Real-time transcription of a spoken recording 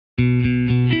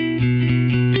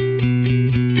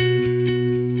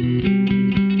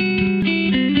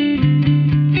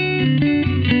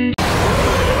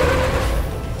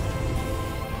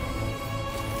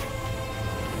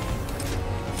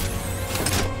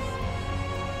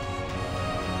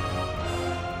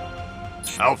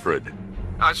Alfred.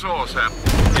 I saw, Sam.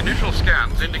 Initial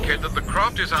scans indicate that the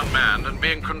craft is unmanned and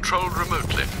being controlled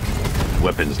remotely.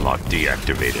 Weapons lock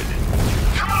deactivated.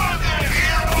 Come on then,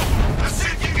 hero! Let's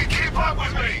see if you can keep up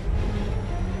with me!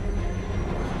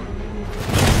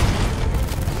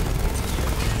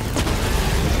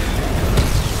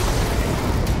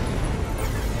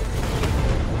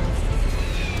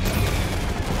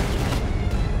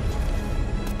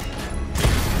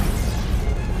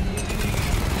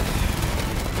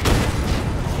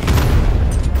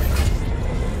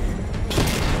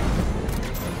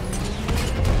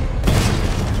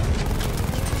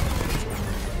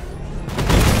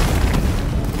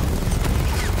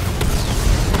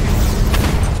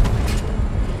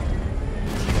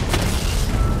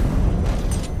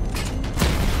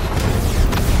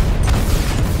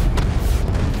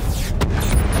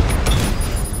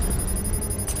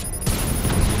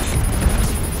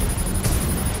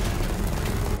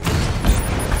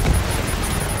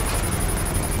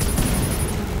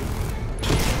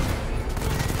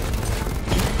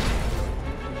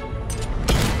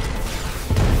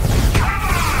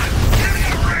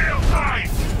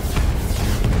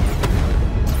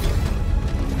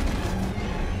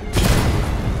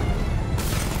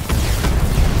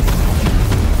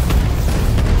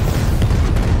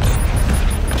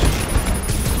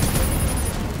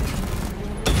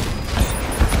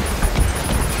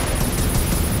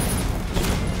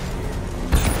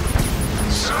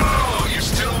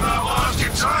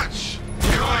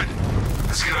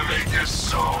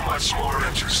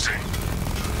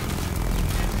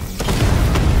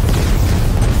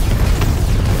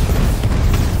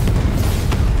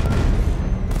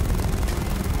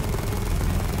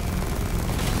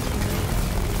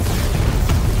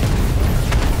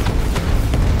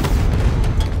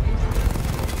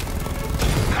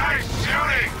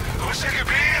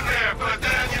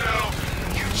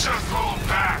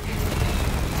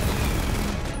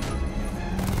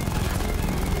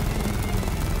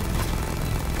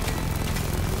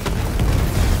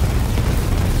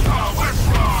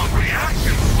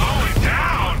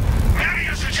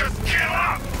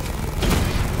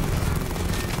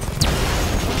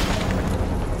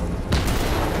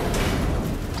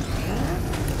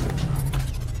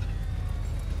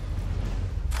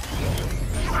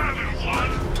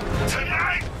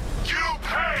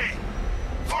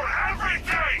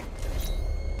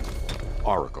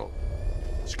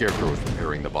 Scarecrow is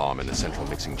preparing the bomb in the central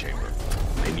mixing chamber.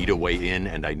 I need a way in,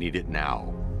 and I need it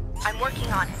now. I'm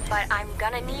working on it, but I'm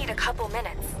gonna need a couple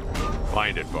minutes.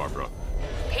 Find it, Barbara.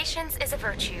 Patience is a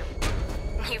virtue.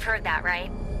 You've heard that,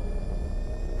 right?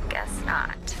 Guess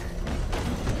not.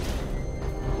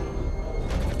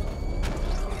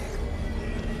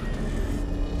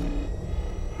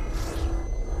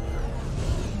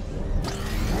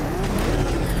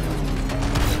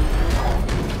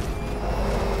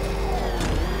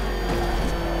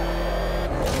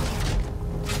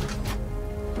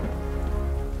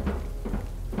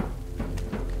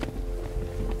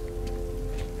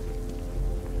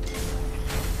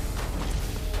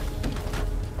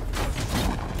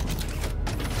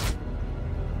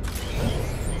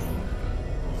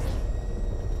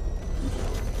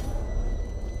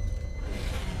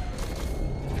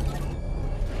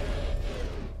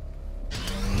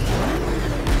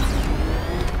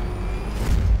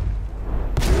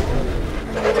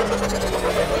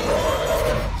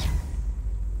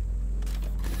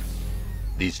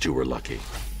 These two were lucky.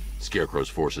 Scarecrow's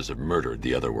forces have murdered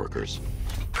the other workers.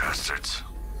 Bastards.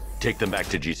 Take them back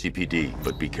to GCPD,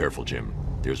 but be careful, Jim.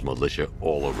 There's militia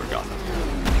all over Gotham.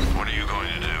 What are you going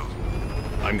to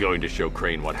do? I'm going to show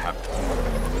Crane what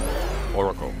happened.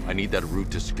 Oracle, I need that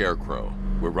route to Scarecrow.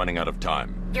 We're running out of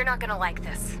time. You're not gonna like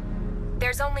this.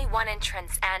 There's only one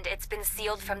entrance, and it's been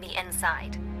sealed from the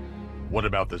inside. What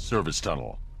about the service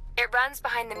tunnel? It runs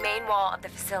behind the main wall of the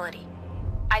facility.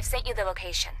 I've sent you the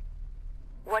location.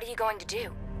 What are you going to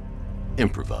do?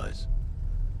 Improvise.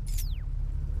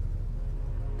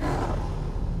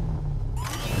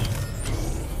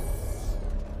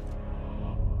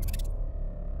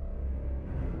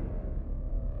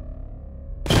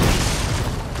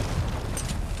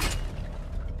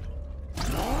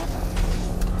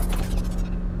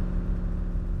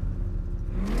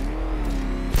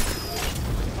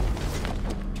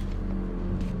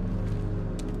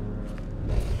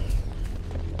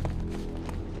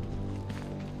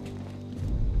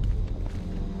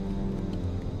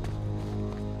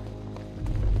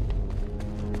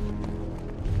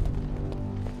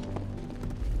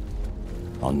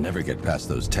 I'll never get past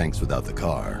those tanks without the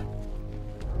car.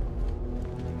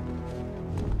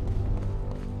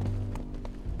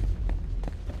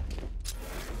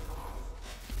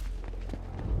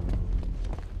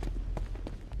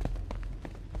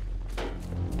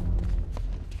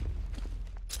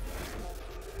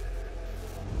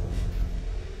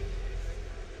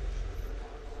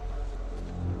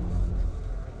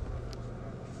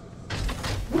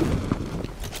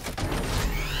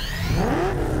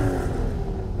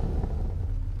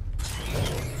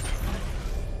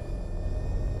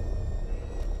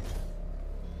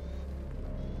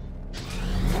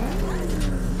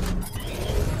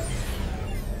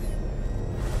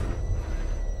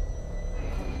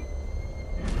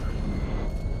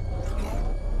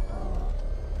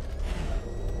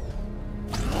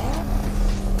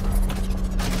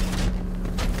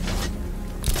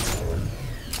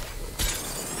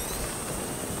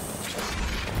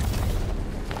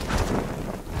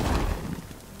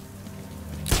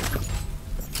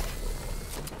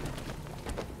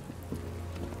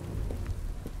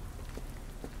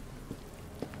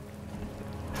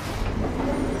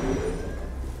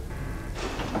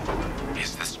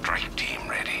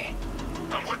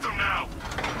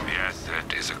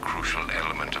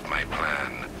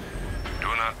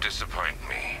 disappoint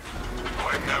me.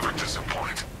 I never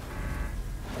disappoint.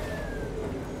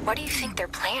 What do you think they're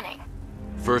planning?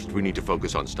 First, we need to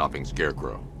focus on stopping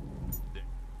Scarecrow.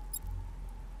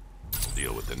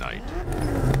 Deal with the night.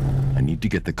 I need to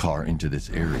get the car into this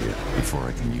area before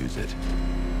I can use it.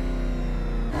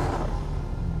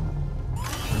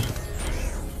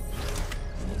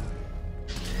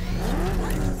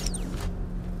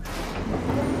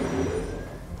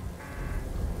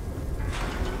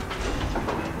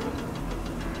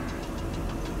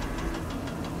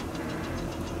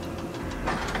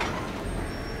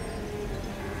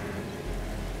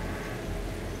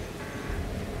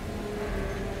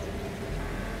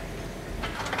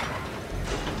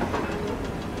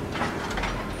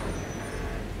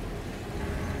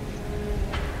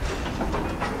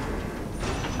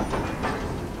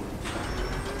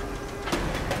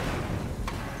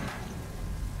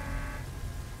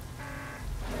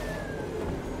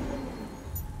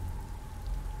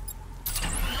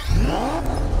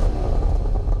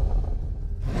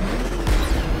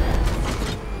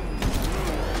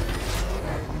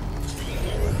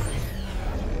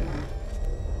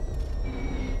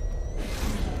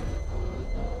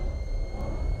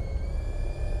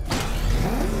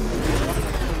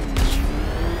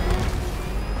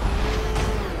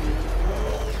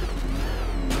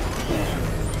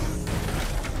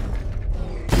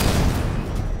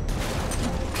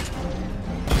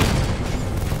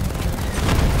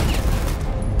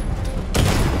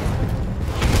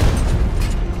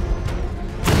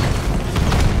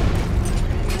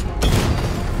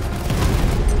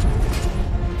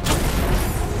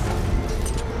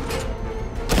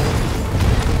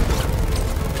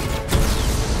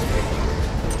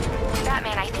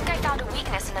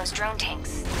 those drone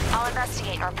tanks. I'll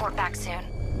investigate and report back soon.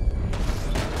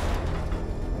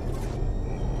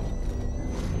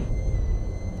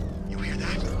 You hear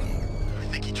that? I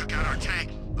think he took out our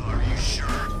tank. Are you sure?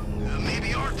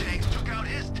 Maybe our tanks took out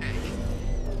his tank.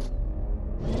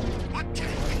 What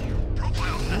tank?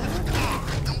 Profile says it's a car.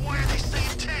 Then why are they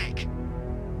saying tank?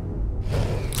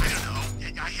 I don't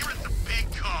know. I hear it's a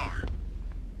big car.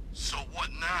 So what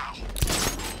now?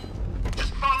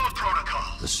 Just follow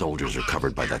protocol. The soldiers are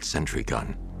covered by that sentry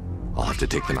gun. I'll have to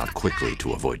take them out quickly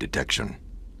to avoid detection.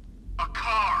 A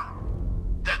car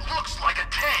that looks like a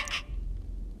tank.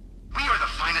 We are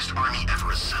the finest army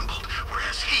ever assembled,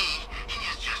 whereas he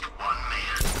is just one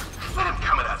man. Let him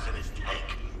come at us in his tank.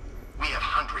 We have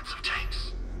hundreds of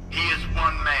tanks. He is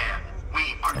one man. We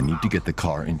are... I need to get the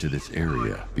car into this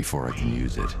area before I can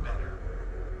use it.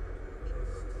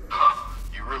 Huh,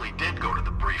 you really did go to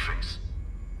the briefings.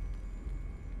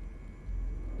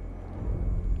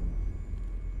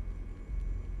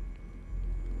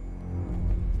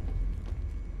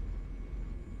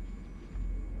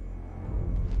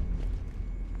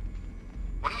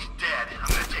 When he's dead, I'm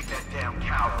gonna take that damn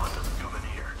cowl as a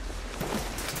souvenir.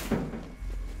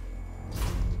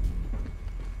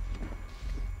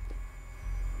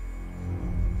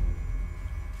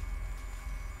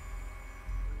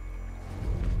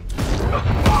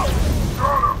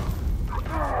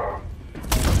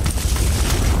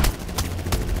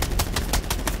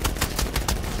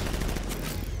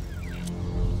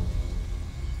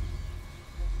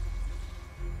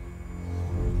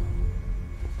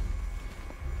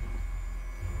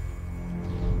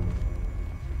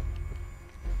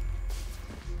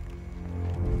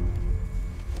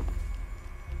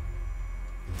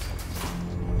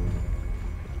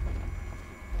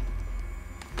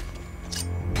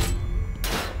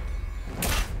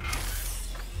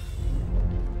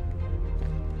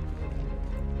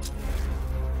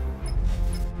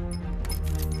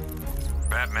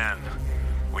 Batman,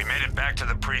 we made it back to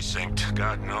the precinct,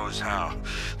 God knows how.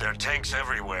 There are tanks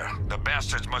everywhere. The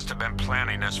bastards must have been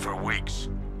planning this for weeks.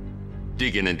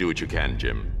 Dig in and do what you can,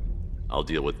 Jim. I'll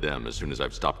deal with them as soon as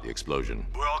I've stopped the explosion.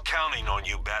 We're all counting on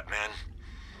you, Batman.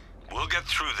 We'll get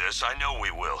through this, I know we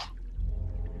will.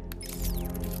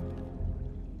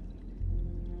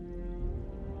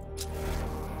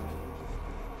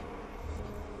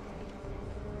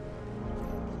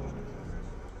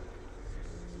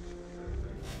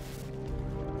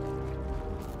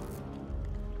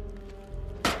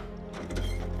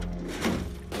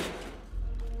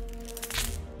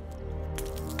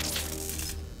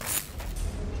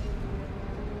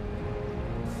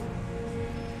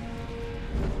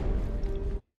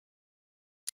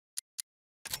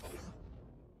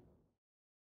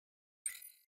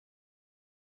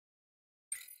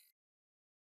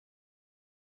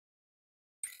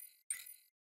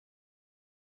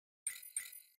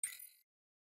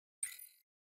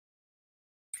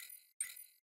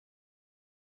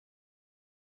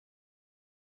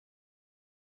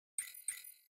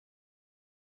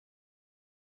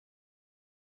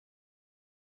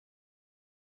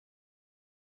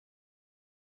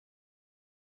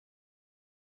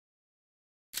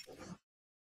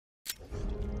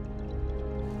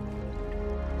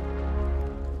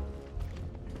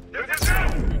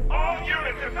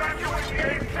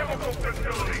 chemical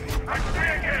facility. I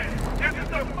say again, this is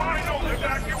the final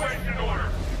evacuation order.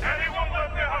 Anyone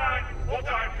left behind will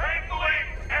die painfully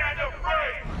and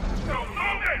afraid. So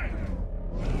move it!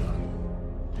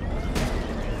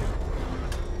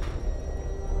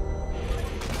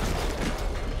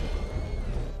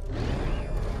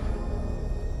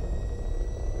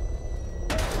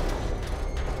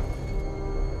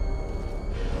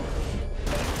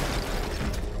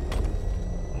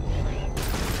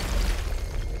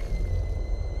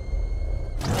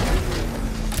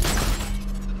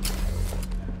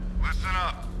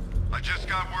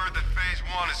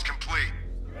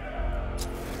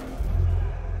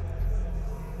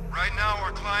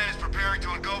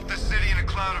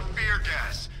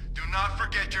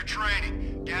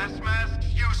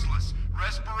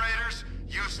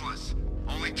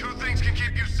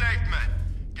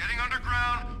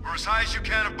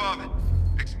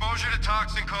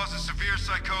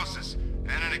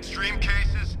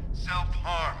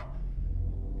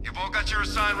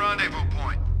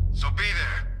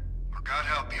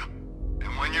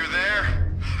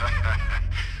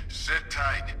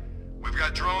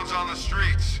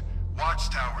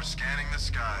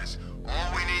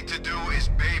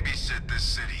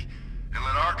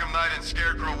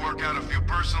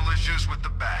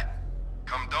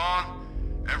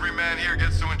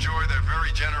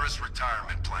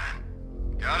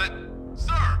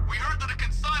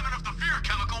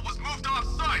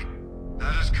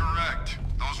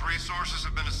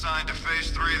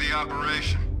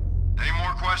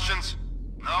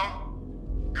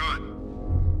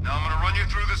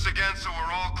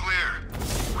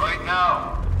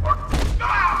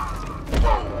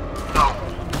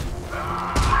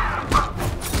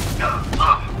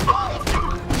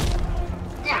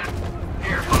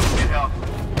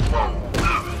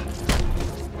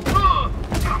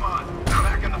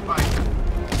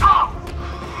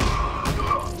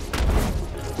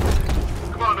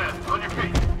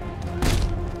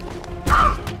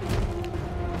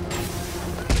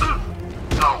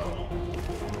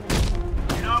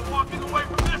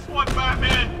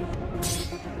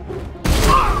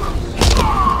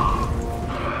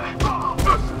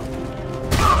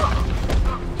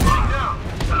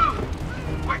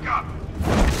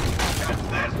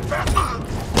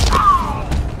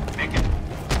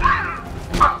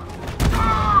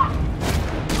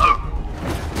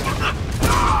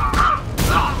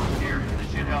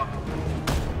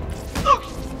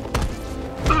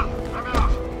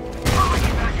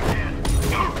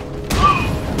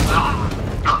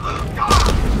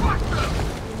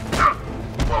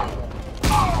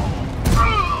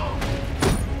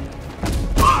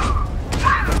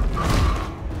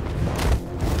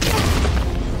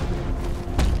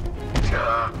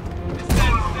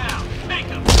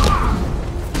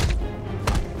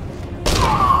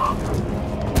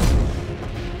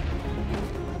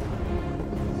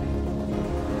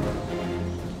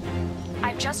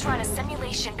 Just run a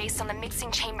simulation based on the mixing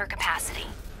chamber capacity.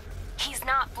 He's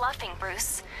not bluffing,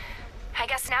 Bruce. I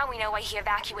guess now we know why he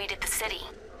evacuated the city.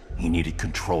 He needed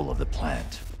control of the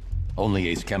plant. Only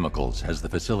Ace Chemicals has the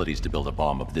facilities to build a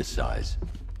bomb of this size.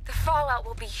 The fallout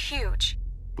will be huge.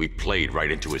 We played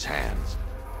right into his hands.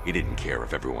 He didn't care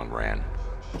if everyone ran.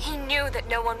 He knew that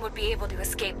no one would be able to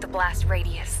escape the blast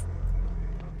radius.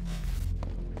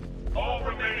 All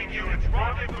remaining units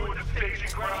rendezvous at the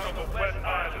staging ground on the West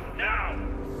Island, now!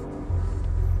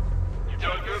 You've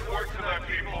done good work tonight,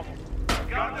 people.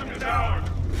 Got them to ours.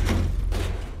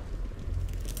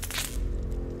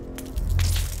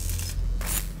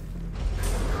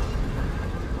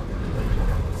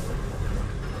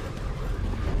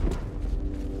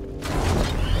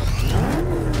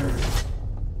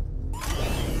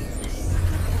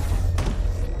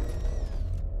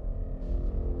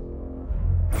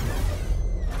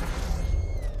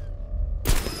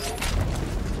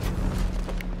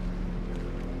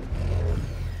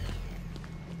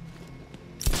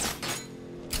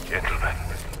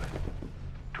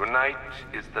 Tonight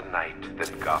is the night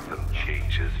that Gotham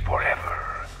changes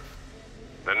forever.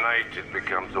 The night it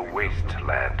becomes a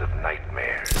wasteland of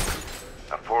nightmares.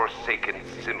 A forsaken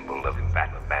symbol of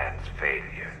Batman's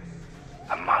failure.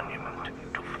 A monument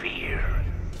to fear.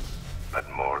 But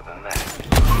more than that,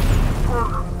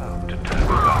 to turn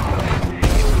Gotham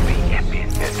into the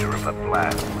epicenter of a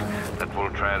blast that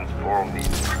will transform the...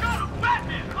 I got him!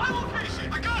 Batman! My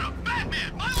location! I got him!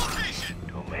 Batman! My location!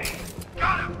 domain.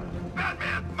 Got him!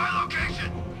 Batman! My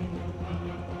location!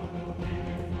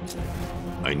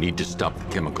 I need to stop the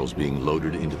chemicals being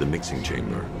loaded into the mixing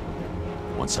chamber.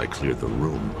 Once I clear the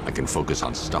room, I can focus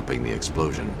on stopping the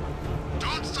explosion.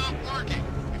 Don't stop working!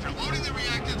 If you're loading the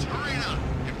reactants, hurry it up!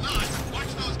 If not,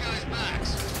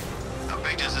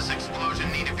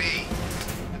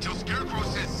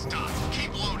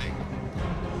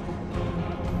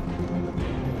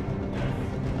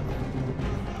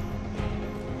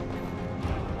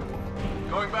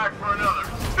 come back for another.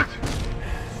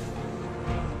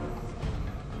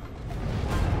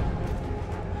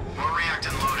 More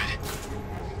reactant loaded.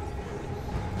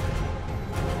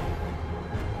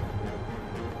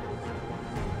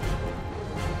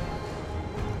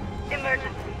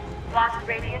 Emergency. Blast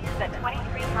radius is at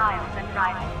 23 miles and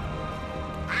driving.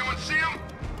 Anyone see him?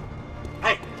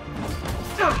 Hey!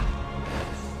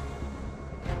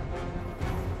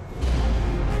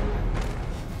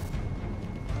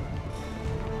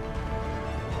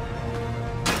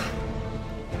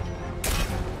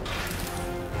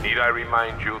 Need I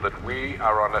remind you that we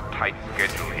are on a tight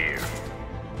schedule here?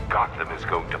 Gotham is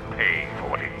going to pay for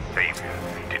what its savior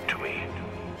did to me.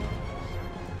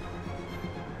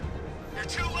 You're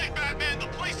too late, Batman. The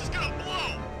place is gonna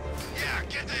blow. Yeah,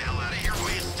 get the hell out of here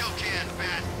while you still can,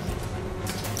 Bat.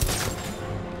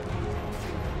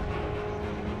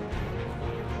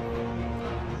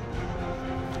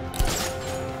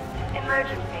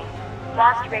 Emergency.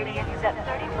 Blast radius is at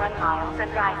 31 miles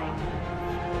and rising.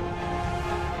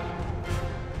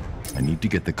 I need to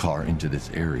get the car into this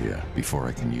area before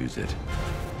I can use it.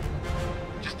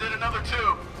 Just did another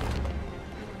tube.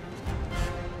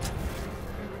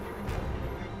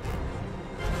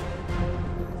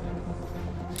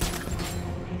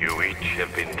 You each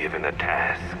have been given a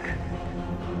task.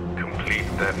 Complete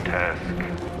that task,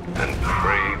 and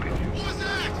pray that you What was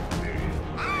that?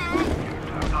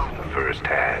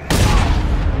 firsthand.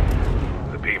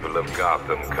 The people of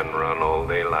Gotham can run all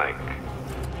they like,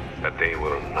 but they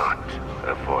will not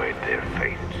avoid their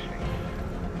fate.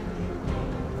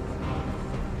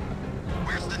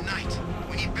 Where's the Knight?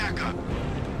 We need backup.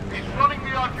 He's running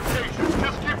the occupation.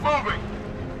 Just keep moving.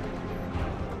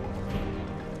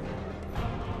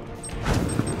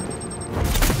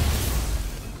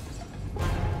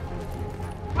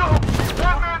 No!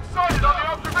 Batman sighted on the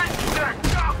observation deck!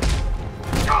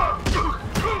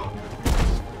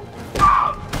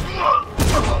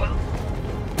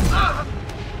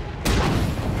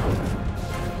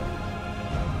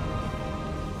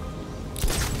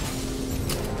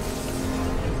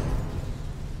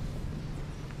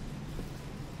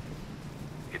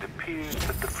 It appears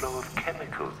that the flow of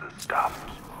chemicals has stopped,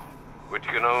 which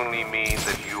can only mean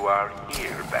that you are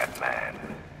here, Batman.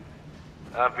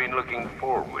 I've been looking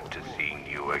forward to seeing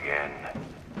you again.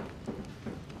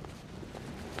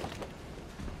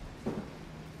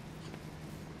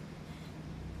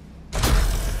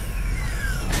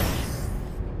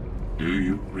 Do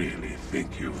you really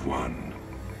think you've won?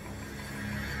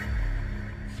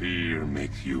 Fear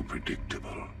makes you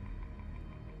predictable.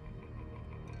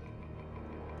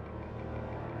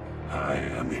 I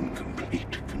am in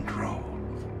complete control.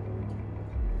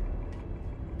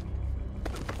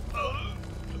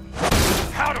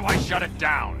 How do I shut it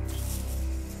down?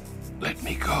 Let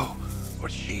me go, or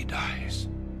she dies.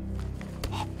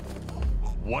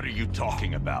 What are you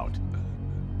talking about?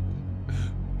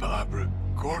 Barbara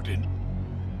Gordon.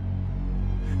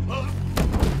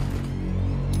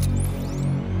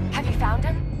 Have you found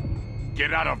him?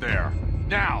 Get out of there!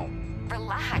 Now!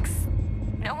 Relax.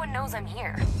 No one knows I'm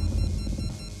here.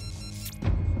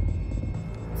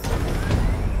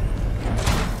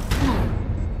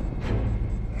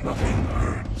 Nothing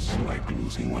hurts like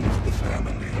losing one of the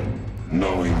family.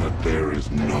 Knowing that there is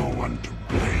no one to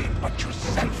blame but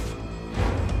yourself.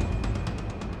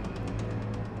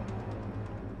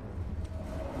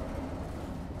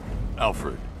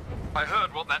 Alfred, I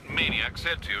heard what that maniac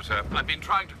said to you, sir. I've been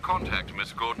trying to contact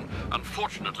Miss Gordon,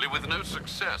 unfortunately with no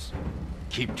success.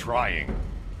 Keep trying.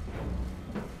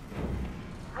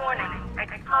 Warning.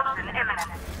 Explosion imminent.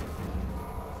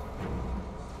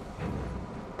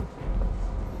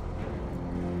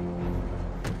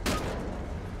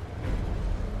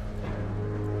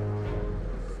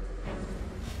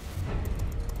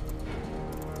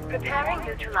 Preparing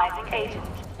neutralizing agent.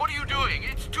 What are you doing?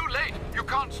 It's too late. You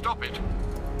can't stop it.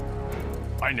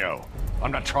 I know.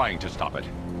 I'm not trying to stop it,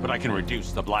 but I can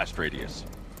reduce the blast radius.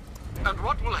 And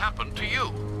what will happen to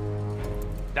you?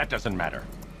 That doesn't matter.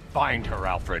 Find her,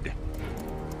 Alfred.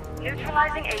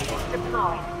 Neutralizing agent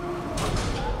deployed.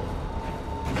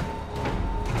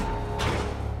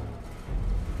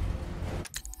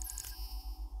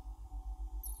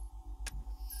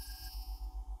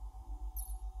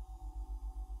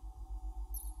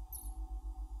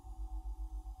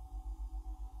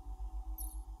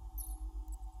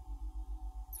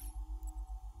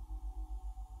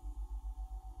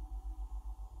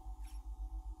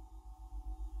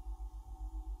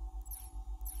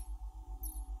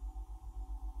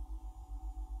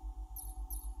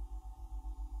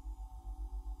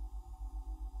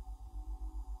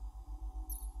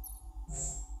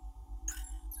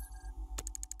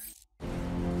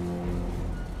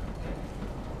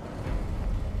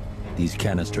 These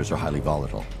canisters are highly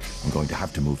volatile. I'm going to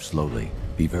have to move slowly.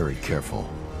 Be very careful.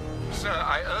 Sir,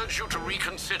 I urge you to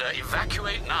reconsider.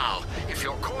 Evacuate now. If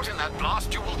you're caught in that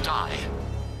blast, you will die.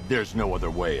 There's no other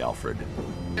way, Alfred.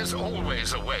 There's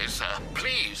always a way, sir.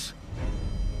 Please.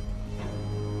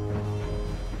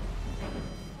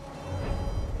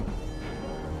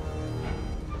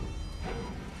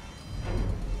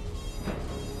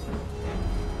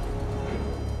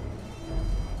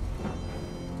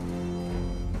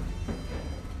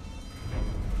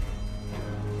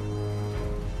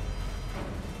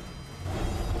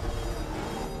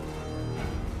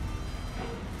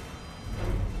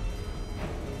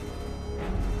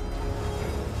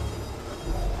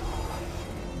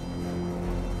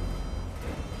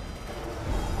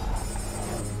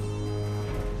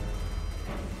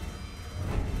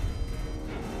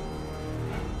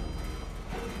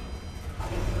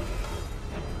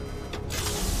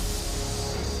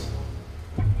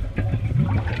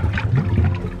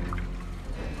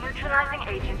 Neutralizing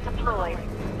agent deployed.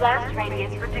 Blast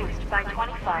radius reduced by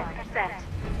 25%.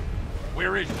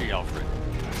 Where is she, Alfred?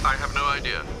 I have no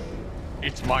idea.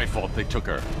 It's my fault they took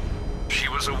her. She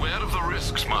was aware of the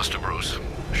risks, Master Bruce.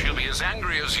 She'll be as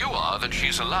angry as you are that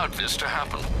she's allowed this to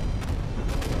happen.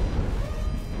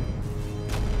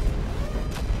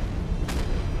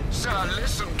 Sir,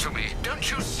 listen to me. Don't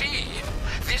you see?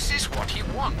 This is what he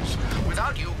wants.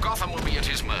 Without you, Gotham will be at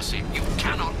his mercy. You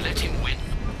cannot let him win.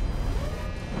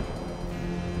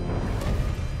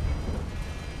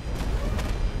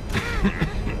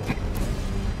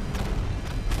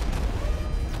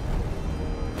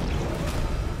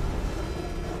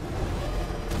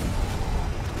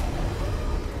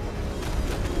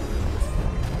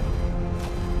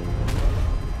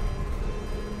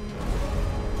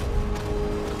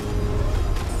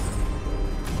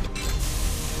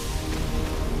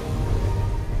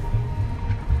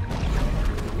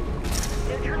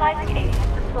 Neutralizing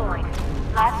agent deployed.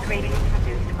 Blast radius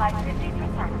reduced by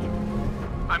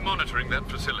 50%. I'm monitoring that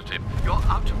facility. You're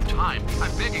out of time.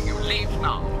 I'm begging you, leave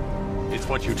now. It's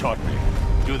what you taught me.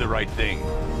 Do the right thing.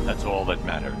 That's all that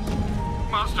matters.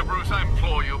 Master Bruce, I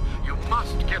implore you, you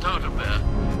must get out of there.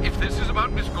 If this is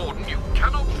about Miss Gordon, you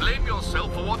cannot blame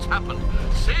yourself for what's happened.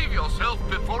 Save yourself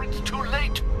before it's too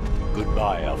late.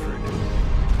 Goodbye, Alfred.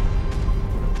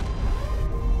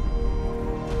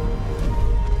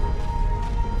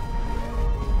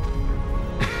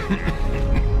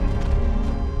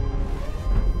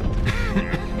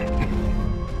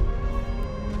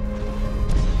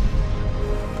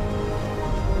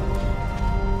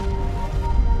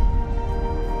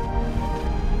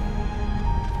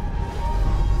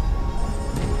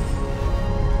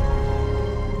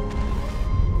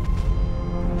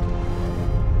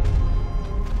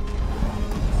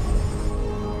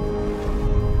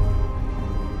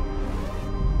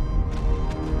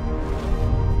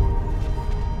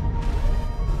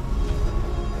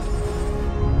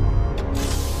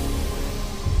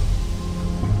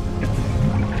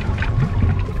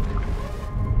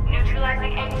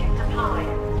 Neutralizing agent deployed.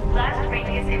 Blast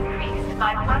radius increased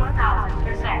by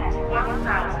 1,000%.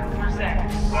 1,000%.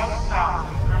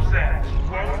 1,000%.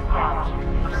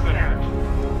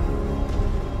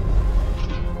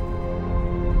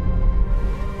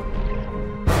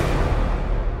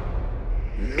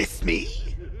 1,000%. Miss me?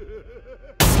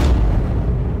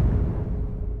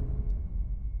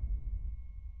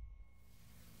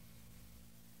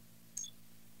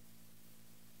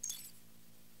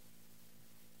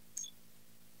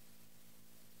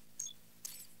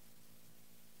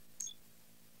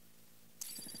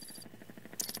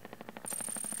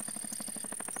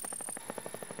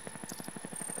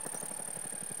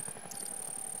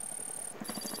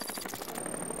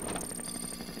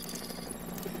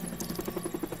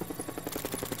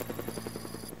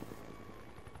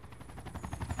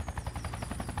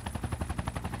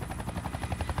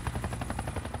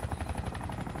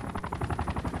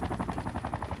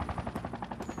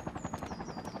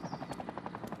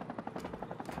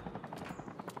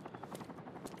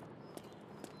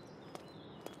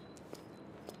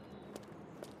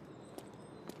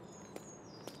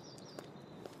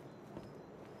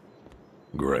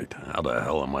 Great. How the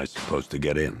hell am I supposed to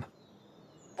get in?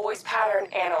 Voice pattern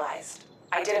analyzed.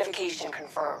 Identification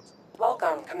confirmed.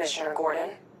 Welcome, Commissioner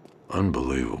Gordon.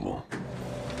 Unbelievable.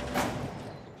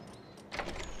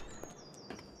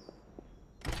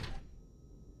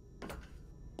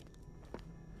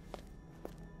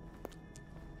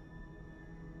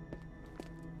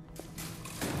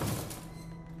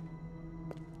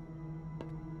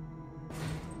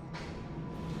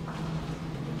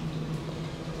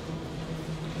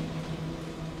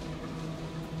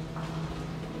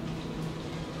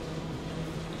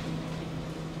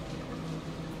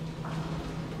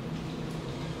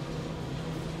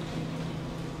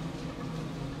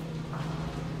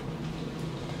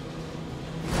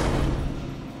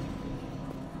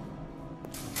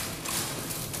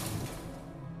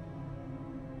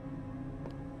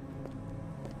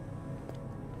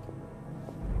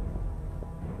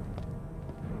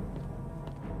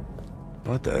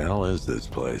 What the hell is this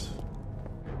place?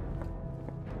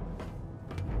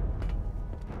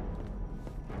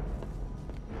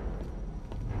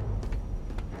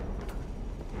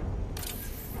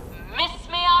 Miss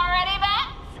me already,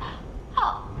 Bats?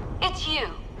 Oh, it's you,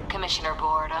 Commissioner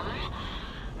Boredom.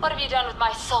 What have you done with my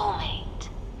soulmate?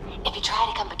 If you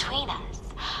try to come between us,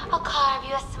 I'll carve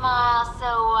you a smile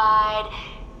so wide,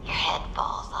 your head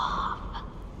falls off.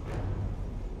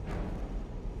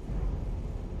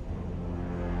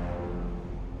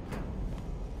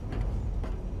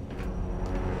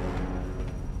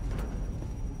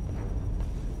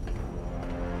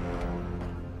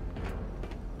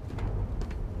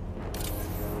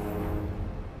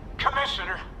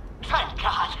 Commissioner, thank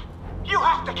God. You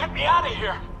have to get me out of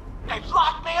here. They've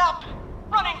locked me up,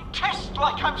 running tests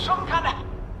like I'm some kind of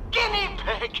guinea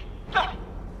pig.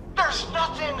 There's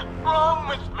nothing wrong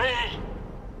with me.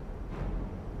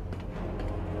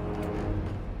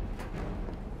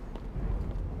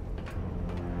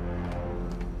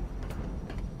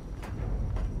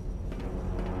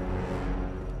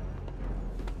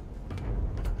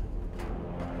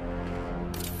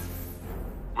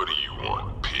 What do you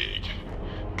want, pig?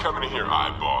 Coming in here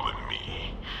eyeballing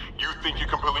me. You think you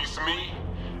can police me?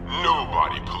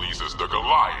 Nobody polices the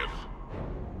Goliath.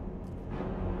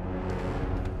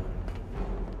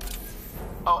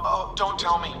 Oh, don't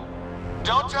tell me.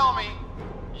 Don't tell me.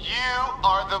 You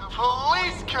are the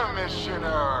police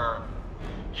commissioner.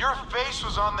 Your face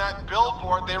was on that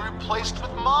billboard they replaced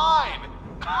with mine.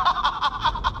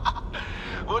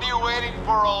 What are you waiting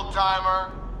for,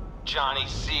 old-timer? Johnny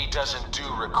C doesn't do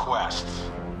requests.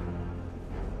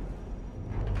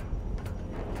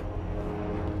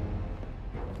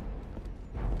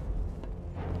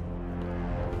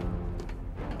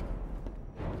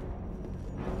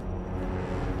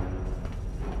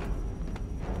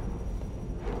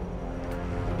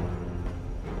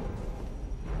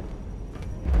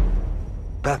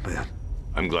 Batman.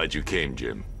 I'm glad you came,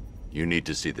 Jim. You need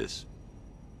to see this.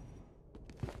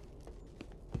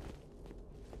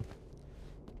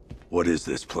 What is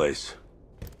this place?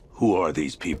 Who are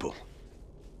these people?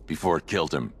 Before it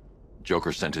killed him,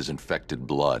 Joker sent his infected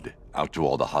blood out to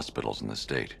all the hospitals in the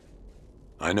state.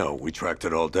 I know, we tracked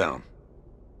it all down.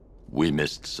 We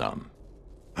missed some.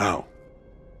 How?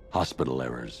 Hospital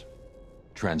errors.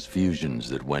 Transfusions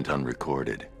that went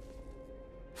unrecorded.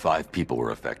 5 people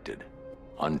were affected.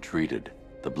 Untreated,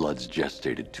 the blood's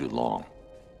gestated too long.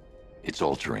 It's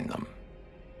altering them.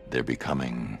 They're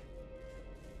becoming...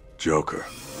 Joker.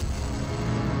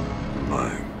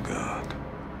 My God.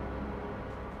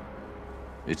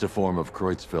 It's a form of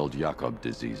Creutzfeldt-Jakob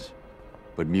disease,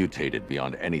 but mutated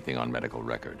beyond anything on medical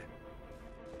record.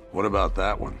 What about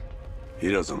that one? He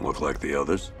doesn't look like the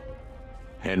others.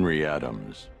 Henry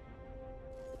Adams.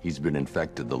 He's been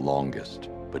infected the longest,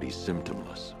 but he's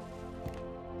symptomless.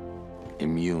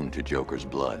 Immune to Joker's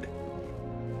blood.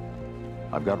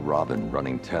 I've got Robin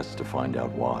running tests to find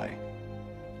out why.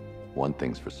 One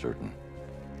thing's for certain.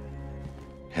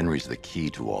 Henry's the key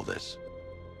to all this.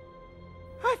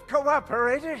 I've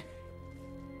cooperated.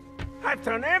 I've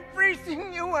done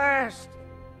everything you asked.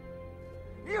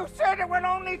 You said it would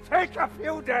only take a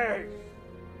few days.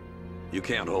 You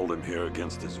can't hold him here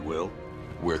against his will.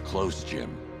 We're close,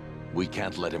 Jim. We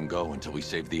can't let him go until we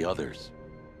save the others.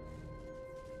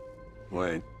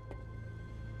 Wait.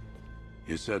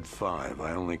 You said 5.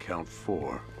 I only count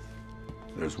 4.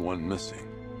 There's one missing.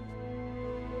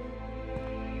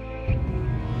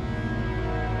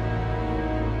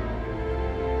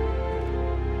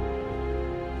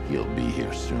 He'll be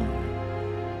here soon.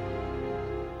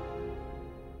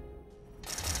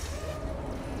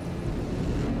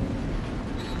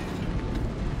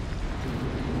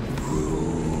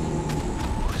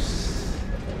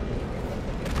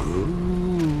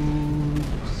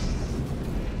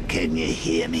 Can you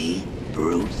hear me,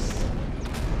 Bruce?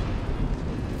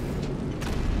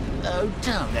 Oh,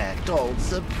 don't act all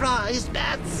surprised,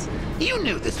 Bats. You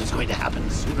knew this was going to happen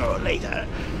sooner or later.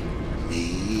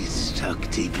 Me stuck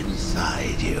deep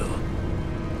inside you.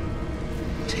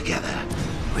 Together,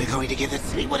 we're going to give the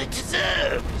city what it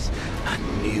deserves. A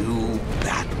new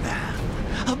Batman.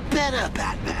 A better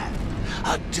Batman.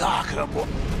 A darker, more...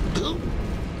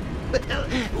 Well,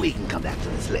 we can come back to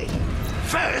this later.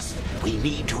 First, we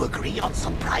need to agree on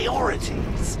some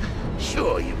priorities.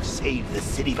 Sure, you've saved the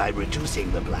city by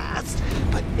reducing the blast,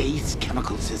 but Ace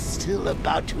Chemicals is still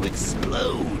about to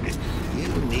explode. You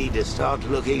need to start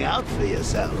looking out for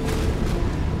yourself.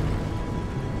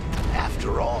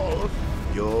 After all,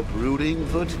 you're brooding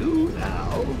for 2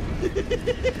 now.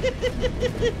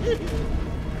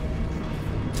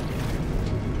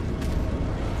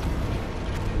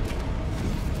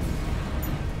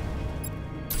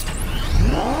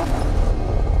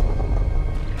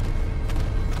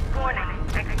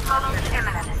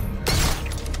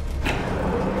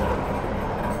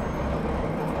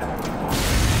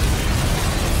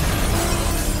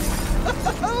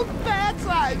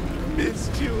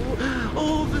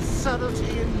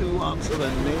 a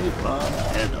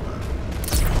napalm enema.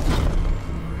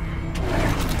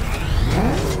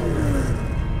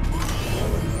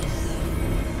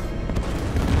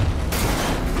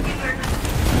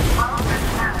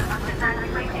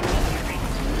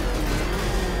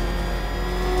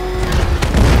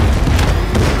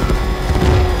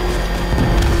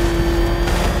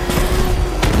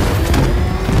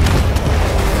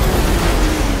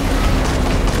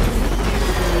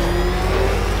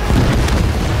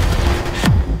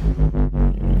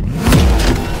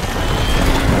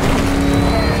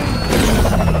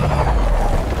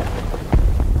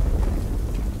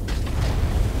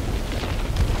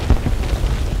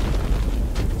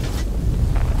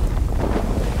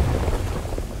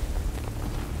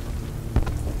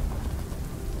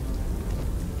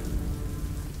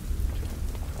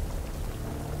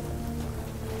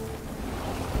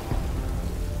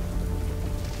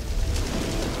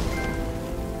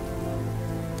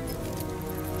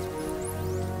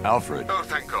 Alfred. Oh,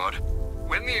 thank God.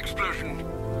 When the explosion...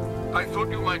 I thought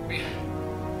you might be...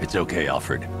 It's okay,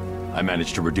 Alfred. I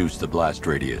managed to reduce the blast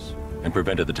radius and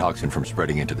prevented the toxin from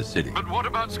spreading into the city. But what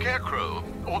about Scarecrow?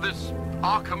 Or this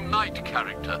Arkham Knight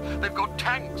character? They've got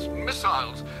tanks,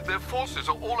 missiles. Their forces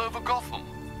are all over Gotham.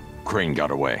 Crane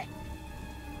got away.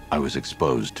 I was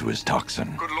exposed to his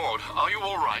toxin. Good Lord, are you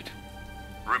all right?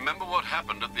 Remember what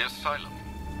happened at the asylum?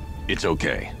 It's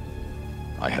okay.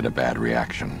 I had a bad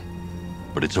reaction.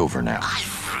 But it's over now.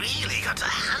 I've really got to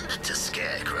hand it to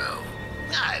Scarecrow.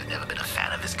 I've never been a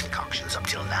fan of his concoctions up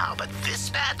till now, but this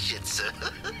batch, it's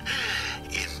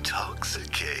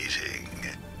intoxicating.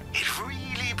 It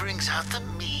really brings out the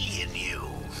me in you.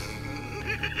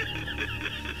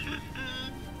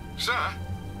 Sir,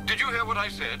 did you hear what I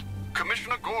said?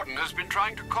 Commissioner Gordon has been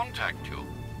trying to contact you.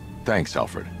 Thanks,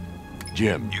 Alfred.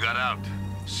 Jim. You got out.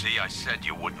 See, I said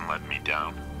you wouldn't let me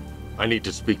down. I need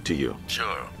to speak to you.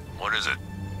 Sure. What is it?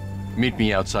 Meet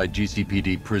me outside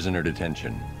GCPD prisoner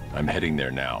detention. I'm heading there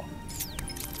now.